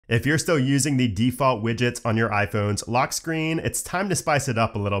If you're still using the default widgets on your iPhone's lock screen, it's time to spice it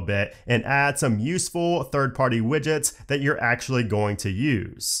up a little bit and add some useful third-party widgets that you're actually going to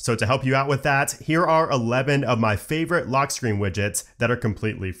use. So to help you out with that, here are 11 of my favorite lock screen widgets that are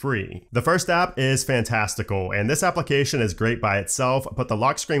completely free. The first app is Fantastical, and this application is great by itself, but the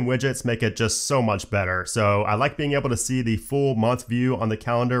lock screen widgets make it just so much better. So I like being able to see the full month view on the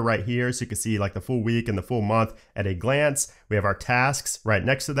calendar right here, so you can see like the full week and the full month at a glance. We have our tasks right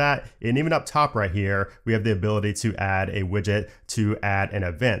next to that, and even up top right here, we have the ability to add a widget to add an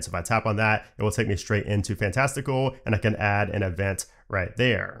event. So if I tap on that, it will take me straight into Fantastical, and I can add an event right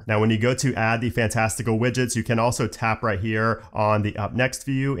there. Now, when you go to add the Fantastical widgets, you can also tap right here on the up next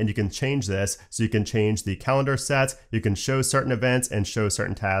view, and you can change this. So you can change the calendar set, you can show certain events and show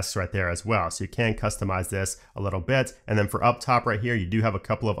certain tasks right there as well. So you can customize this a little bit. And then for up top right here, you do have a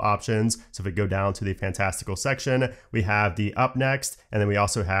couple of options. So if we go down to the Fantastical section, we have the up next, and then we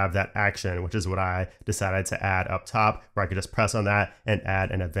also have that action, which is what I decided to add up top, where I could just press on that and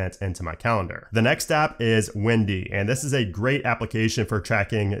add an event into my calendar. The next app is Windy, and this is a great application for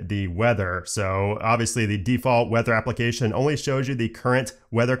tracking the weather. So obviously the default weather application only shows you the current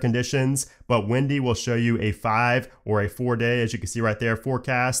weather conditions, but Windy will show you a 5 or a 4 day, as you can see right there,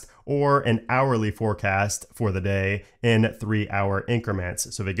 forecast, or an hourly forecast for the day in 3-hour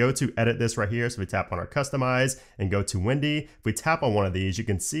increments. So if we go to edit this right here, so we tap on our customize and go to Windy, if we tap on one of these, you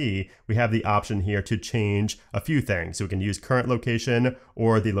can see we have the option here to change a few things. So we can use current location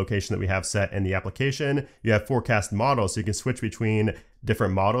or the location that we have set in the application. You have forecast models, so you can switch between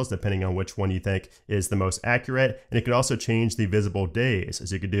different models depending on which one you think is the most accurate. And it could also change the visible days.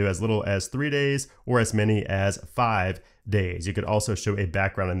 So you could do as little as 3 days or as many as 5 days. You could also show a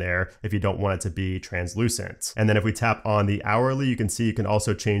background in there if you don't want it to be translucent. And then if we tap on the hourly, you can see you can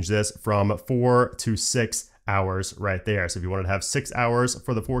also change this from 4 to 6 hours right there. So if you wanted to have 6 hours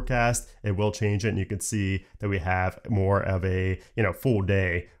for the forecast, it will change it. And you can see that we have more of a, full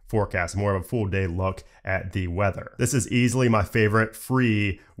day forecast, more of a full day look at the weather. This is easily my favorite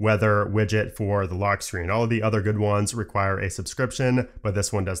free weather widget for the lock screen. All of the other good ones require a subscription, but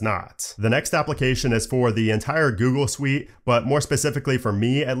this one does not. The next application is for the entire Google suite, but more specifically for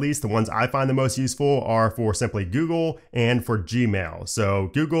me, at least, the ones I find the most useful are for simply Google and for Gmail.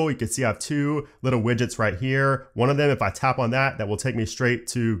 So Google, you can see I have 2 little widgets right here. One of them, if I tap on that, that will take me straight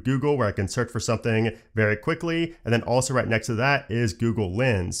to Google where I can search for something very quickly. And then also right next to that is Google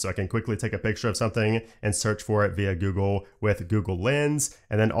Lens. So I can quickly take a picture of something and search for it via Google with Google Lens.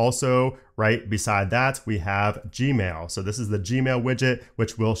 And then also right beside that, we have Gmail. So this is the Gmail widget,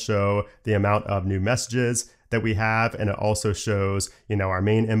 which will show the amount of new messages that we have. And it also shows, our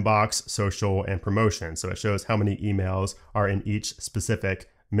main inbox, social, and promotion. So it shows how many emails are in each specific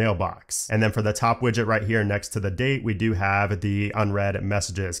mailbox. And then for the top widget right here next to the date, we do have the unread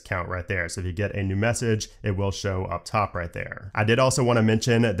messages count right there. So if you get a new message, it will show up top right there. I did also want to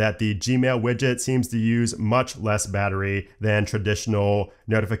mention that the Gmail widget seems to use much less battery than traditional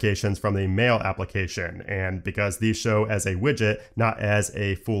notifications from the mail application. And because these show as a widget, not as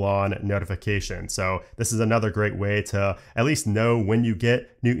a full-on notification. So this is another great way to at least know when you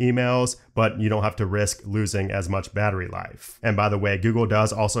get new emails, but you don't have to risk losing as much battery life. And by the way, Google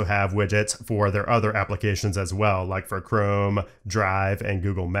does also have widgets for their other applications as well, like for Chrome, Drive, and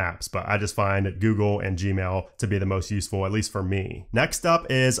Google Maps. But I just find Google and Gmail to be the most useful, at least for me. Next up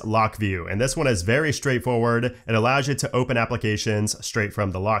is LockView, and this one is very straightforward. It allows you to open applications straight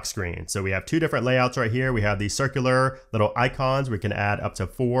from the lock screen. So we have 2 different layouts right here. We have the circular little icons, we can add up to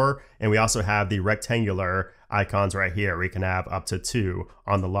 4, and we also have the rectangular icons right here. We can have up to 2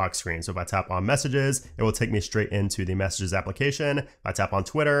 on the lock screen. So if I tap on messages, it will take me straight into the messages application. If I tap on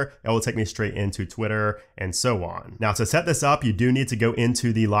Twitter, it will take me straight into Twitter, and so on. Now to set this up, you do need to go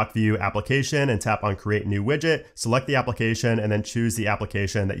into the LockView application and tap on create new widget, select the application, and then choose the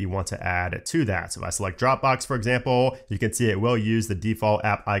application that you want to add to that. So if I select Dropbox, for example, you can see it will use the default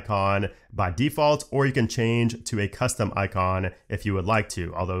app icon by default, or you can change to a custom icon if you would like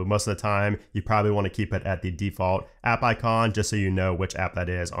to. Although most of the time, you probably want to keep it at the default app icon just so you know which app that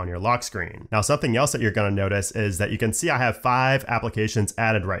is on your lock screen. Now, something else that you're going to notice is that you can see I have 5 applications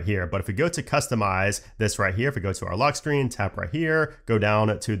added right here. But if we go to customize this right here, if we go to our lock screen, tap right here, go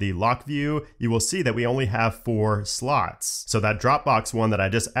down to the lock view, you will see that we only have 4 slots. So that Dropbox one that I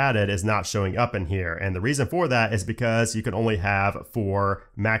just added is not showing up in here. And the reason for that is because you can only have 4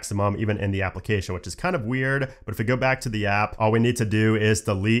 maximum even in the application, which is kind of weird. But if we go back to the app, all we need to do is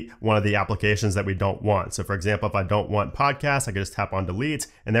delete one of the applications that we don't want. So for for example, if I don't want podcasts, I can just tap on delete,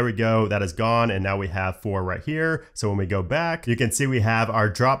 and there we go, that is gone, and now we have 4 right here. So when we go back, you can see we have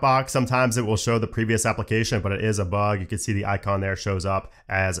our Dropbox. Sometimes it will show the previous application, but it is a bug. You can see the icon there shows up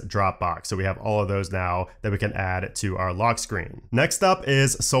as Dropbox. So we have all of those now that we can add to our lock screen. Next up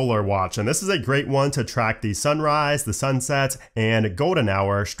is SolarWatch, and this is a great one to track the sunrise, the sunset, and golden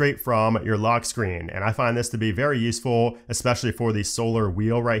hour straight from your lock screen. And I find this to be very useful, especially for the solar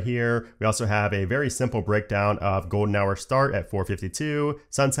wheel right here. We also have a very simple breakdown of golden hour start at 4:52,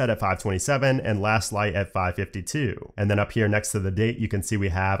 sunset at 5:27, and last light at 5:52. And then up here next to the date, you can see we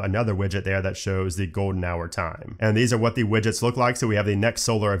have another widget there that shows the golden hour time. And these are what the widgets look like. So we have the next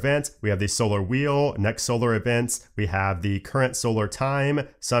solar event, we have the solar wheel, next solar events, we have the current solar time,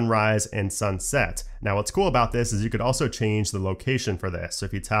 sunrise, and sunset. Now what's cool about this is you could also change the location for this. So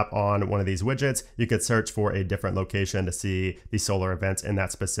if you tap on one of these widgets, you could search for a different location to see the solar events in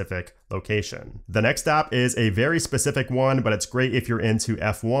that specific location. The next app is a very specific one, but it's great if you're into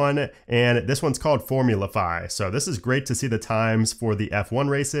F1, and this one's called Formulify. So this is great to see the times for the F1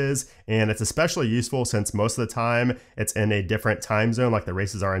 races, and it's especially useful since most of the time it's in a different time zone, like the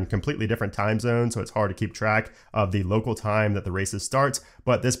races are in completely different time zones, so it's hard to keep track of the local time that the races start,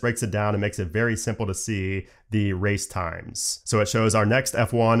 but this breaks it down and makes it very simple to see the race times. So it shows our next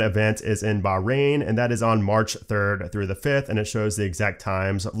F1 event is in Bahrain, and that is on March 3rd through the 5th, and it shows the exact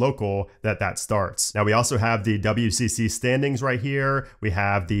times local that starts. Now we also have the WCC standings right here. We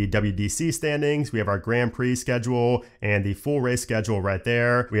have the WDC standings. We have our Grand Prix schedule and the full race schedule right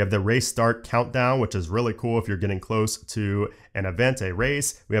there. We have the race start countdown, which is really cool if you're getting close to an event, a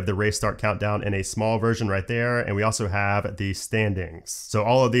race. We have the race start countdown in a small version right there, and we also have the standings. So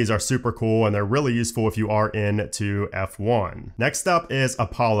all of these are super cool, and they're really useful if you are into F1. Next up is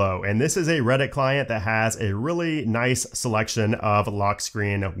Apollo, and this is a Reddit client that has a really nice selection of lock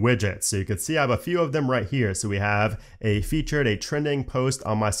screen widgets. So you can see I have a few of them right here. So we have a trending post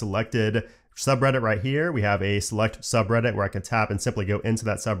on my selected subreddit right here. We have a select subreddit where I can tap and simply go into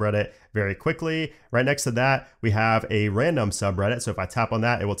that subreddit very quickly. Right next to that, we have a random subreddit. So if I tap on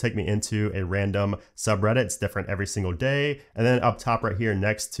that, it will take me into a random subreddit. It's different every single day. And then up top right here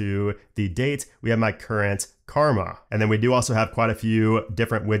next to the date, we have my current karma. And then we do also have quite a few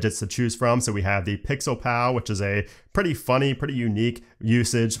different widgets to choose from. So we have the Pixel Pal, which is a pretty funny, pretty unique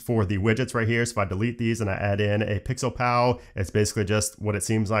usage for the widgets right here. So if I delete these and I add in a Pixel Pal, it's basically just what it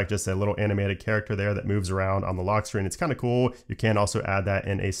seems like, just a little animated character there that moves around on the lock screen. It's kind of cool. You can also add that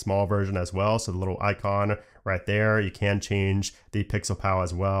in a small version as well. So the little icon right there, you can change the Pixel Pal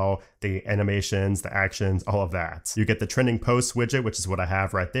as well, the animations, the actions, all of that. You get the trending posts widget, which is what I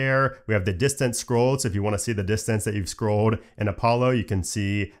have right there. We have the distance scrolled. So if you want to see the distance that you've scrolled in Apollo, you can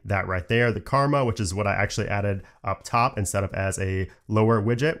see that right there. The karma, which is what I actually added up top instead of as a lower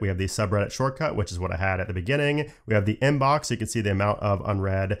widget. We have the subreddit shortcut, which is what I had at the beginning. We have the inbox. So you can see the amount of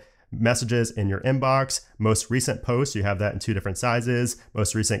unread messages in your inbox. Most recent posts, you have that in 2 different sizes.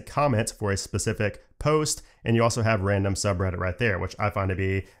 Most recent comments for a specific post, and you also have random subreddit right there, which I find to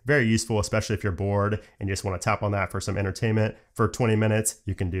be very useful, especially if you're bored and you just want to tap on that for some entertainment for 20 minutes,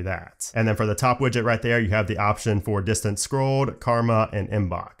 you can do that. And then for the top widget right there, you have the option for distance scrolled, karma, and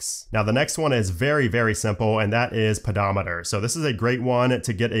inbox. Now the next one is very, very simple, and that is Pedometer. So this is a great one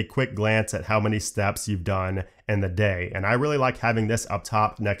to get a quick glance at how many steps you've done in the day. And I really like having this up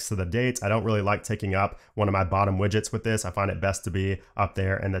top next to the dates. I don't really like taking up one of my bottom widgets with this. I find it best to be up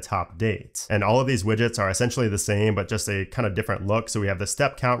there in the top date. And all of these widgets are essentially the same, but just a kind of different look. So we have the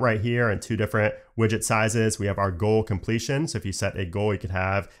step count right here and 2 different widget sizes. We have our goal completion. So if you set a goal, you could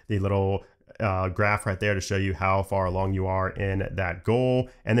have the little graph right there to show you how far along you are in that goal.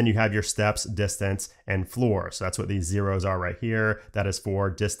 And then you have your steps, distance, and floor. So that's what these zeros are right here. That is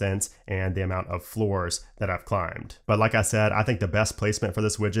for distance and the amount of floors that I've climbed. But like I said, I think the best placement for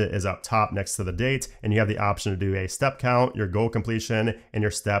this widget is up top next to the date. And you have the option to do a step count, your goal completion, and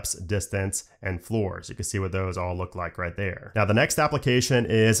your steps, distance, and floors. You can see what those all look like right there. Now the next application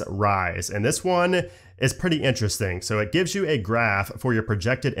is Rise, and this one is pretty interesting. So it gives you a graph for your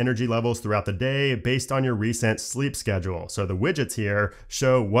projected energy levels throughout the day based on your recent sleep schedule. So the widgets here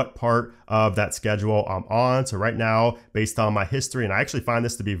show what part of that schedule I'm on. So right now, based on my history, and I actually find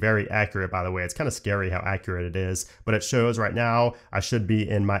this to be very accurate, by the way, it's kind of scary how accurate it is, but it shows right now I should be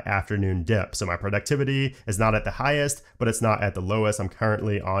in my afternoon dip. So my productivity is not at the highest, but it's not at the lowest. I'm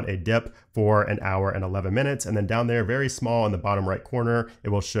currently on a dip for an hour and 11 minutes. And then down there, very small in the bottom right corner, it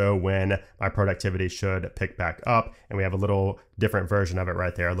will show when my productivity should pick back up. And we have a little different version of it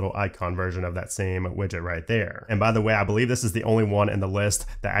right there, a little icon version of that same widget right there. And by the way, I believe this is the only one in the list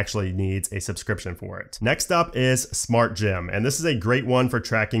that actually needs a subscription for it. Next up is SmartGym, and this is a great one for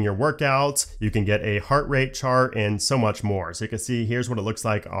tracking your workouts. You can get a heart rate chart and so much more. So you can see here's what it looks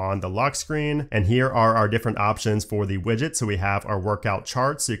like on the lock screen, and here are our different options for the widget. So we have our workout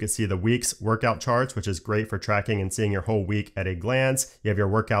charts, so you can see the week's workout charts, which is great for tracking and seeing your whole week at a glance. You have your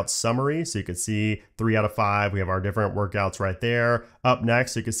workout summary, so you can see 3 out of 5. We have our different workouts right there. Up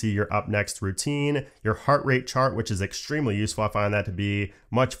next, you can see your up next routine, your heart rate chart, which is extremely useful. I find that to be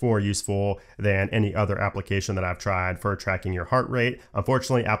much more useful than any other application that I've tried for tracking your heart rate.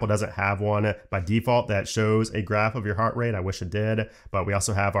 Unfortunately, Apple doesn't have one by default that shows a graph of your heart rate. I wish it did, but we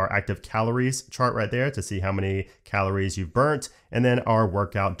also have our active calories chart right there to see how many calories you've burnt, and then our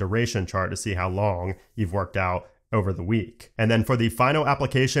workout duration chart to see how long you've worked out over the week. And then for the final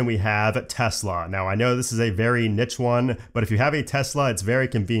application, we have Tesla. Now, I know this is a very niche one, but if you have a Tesla, it's very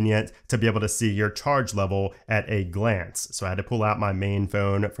convenient to be able to see your charge level at a glance. So I had to pull out my main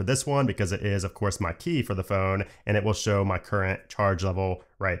phone for this one because it is, of course, my key for the phone, and it will show my current charge level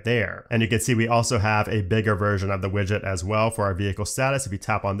right there. And you can see we also have a bigger version of the widget as well for our vehicle status. If you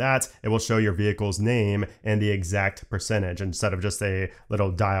tap on that, it will show your vehicle's name and the exact percentage instead of just a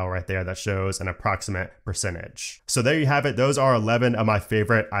little dial right there that shows an approximate percentage. So there you have it. Those are 11 of my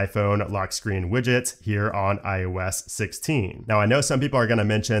favorite iPhone lock screen widgets here on iOS 16. Now, I know some people are going to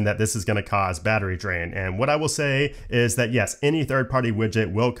mention that this is going to cause battery drain. And what I will say is that yes, any third-party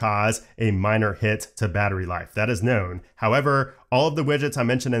widget will cause a minor hit to battery life. That is known. However, all of the widgets I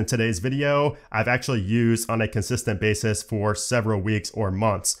mentioned in today's video, I've actually used on a consistent basis for several weeks or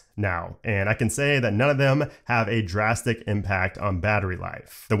months now, and I can say that none of them have a drastic impact on battery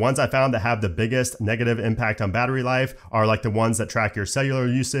life. The ones I found that have the biggest negative impact on battery life are like the ones that track your cellular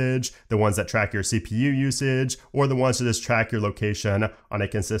usage, the ones that track your CPU usage, or the ones that just track your location on a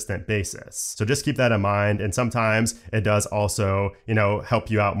consistent basis. So just keep that in mind, and sometimes it does also, help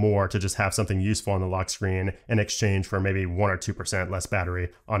you out more to just have something useful on the lock screen in exchange for maybe 1 or 2% less battery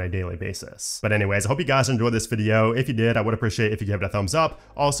on a daily basis. But anyways, I hope you guys enjoyed this video. If you did, I would appreciate if you gave it a thumbs up.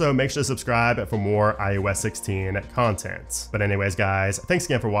 Also, make sure to subscribe for more iOS 16 content. But anyways, guys, thanks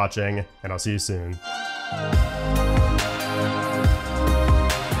again for watching, and I'll see you soon.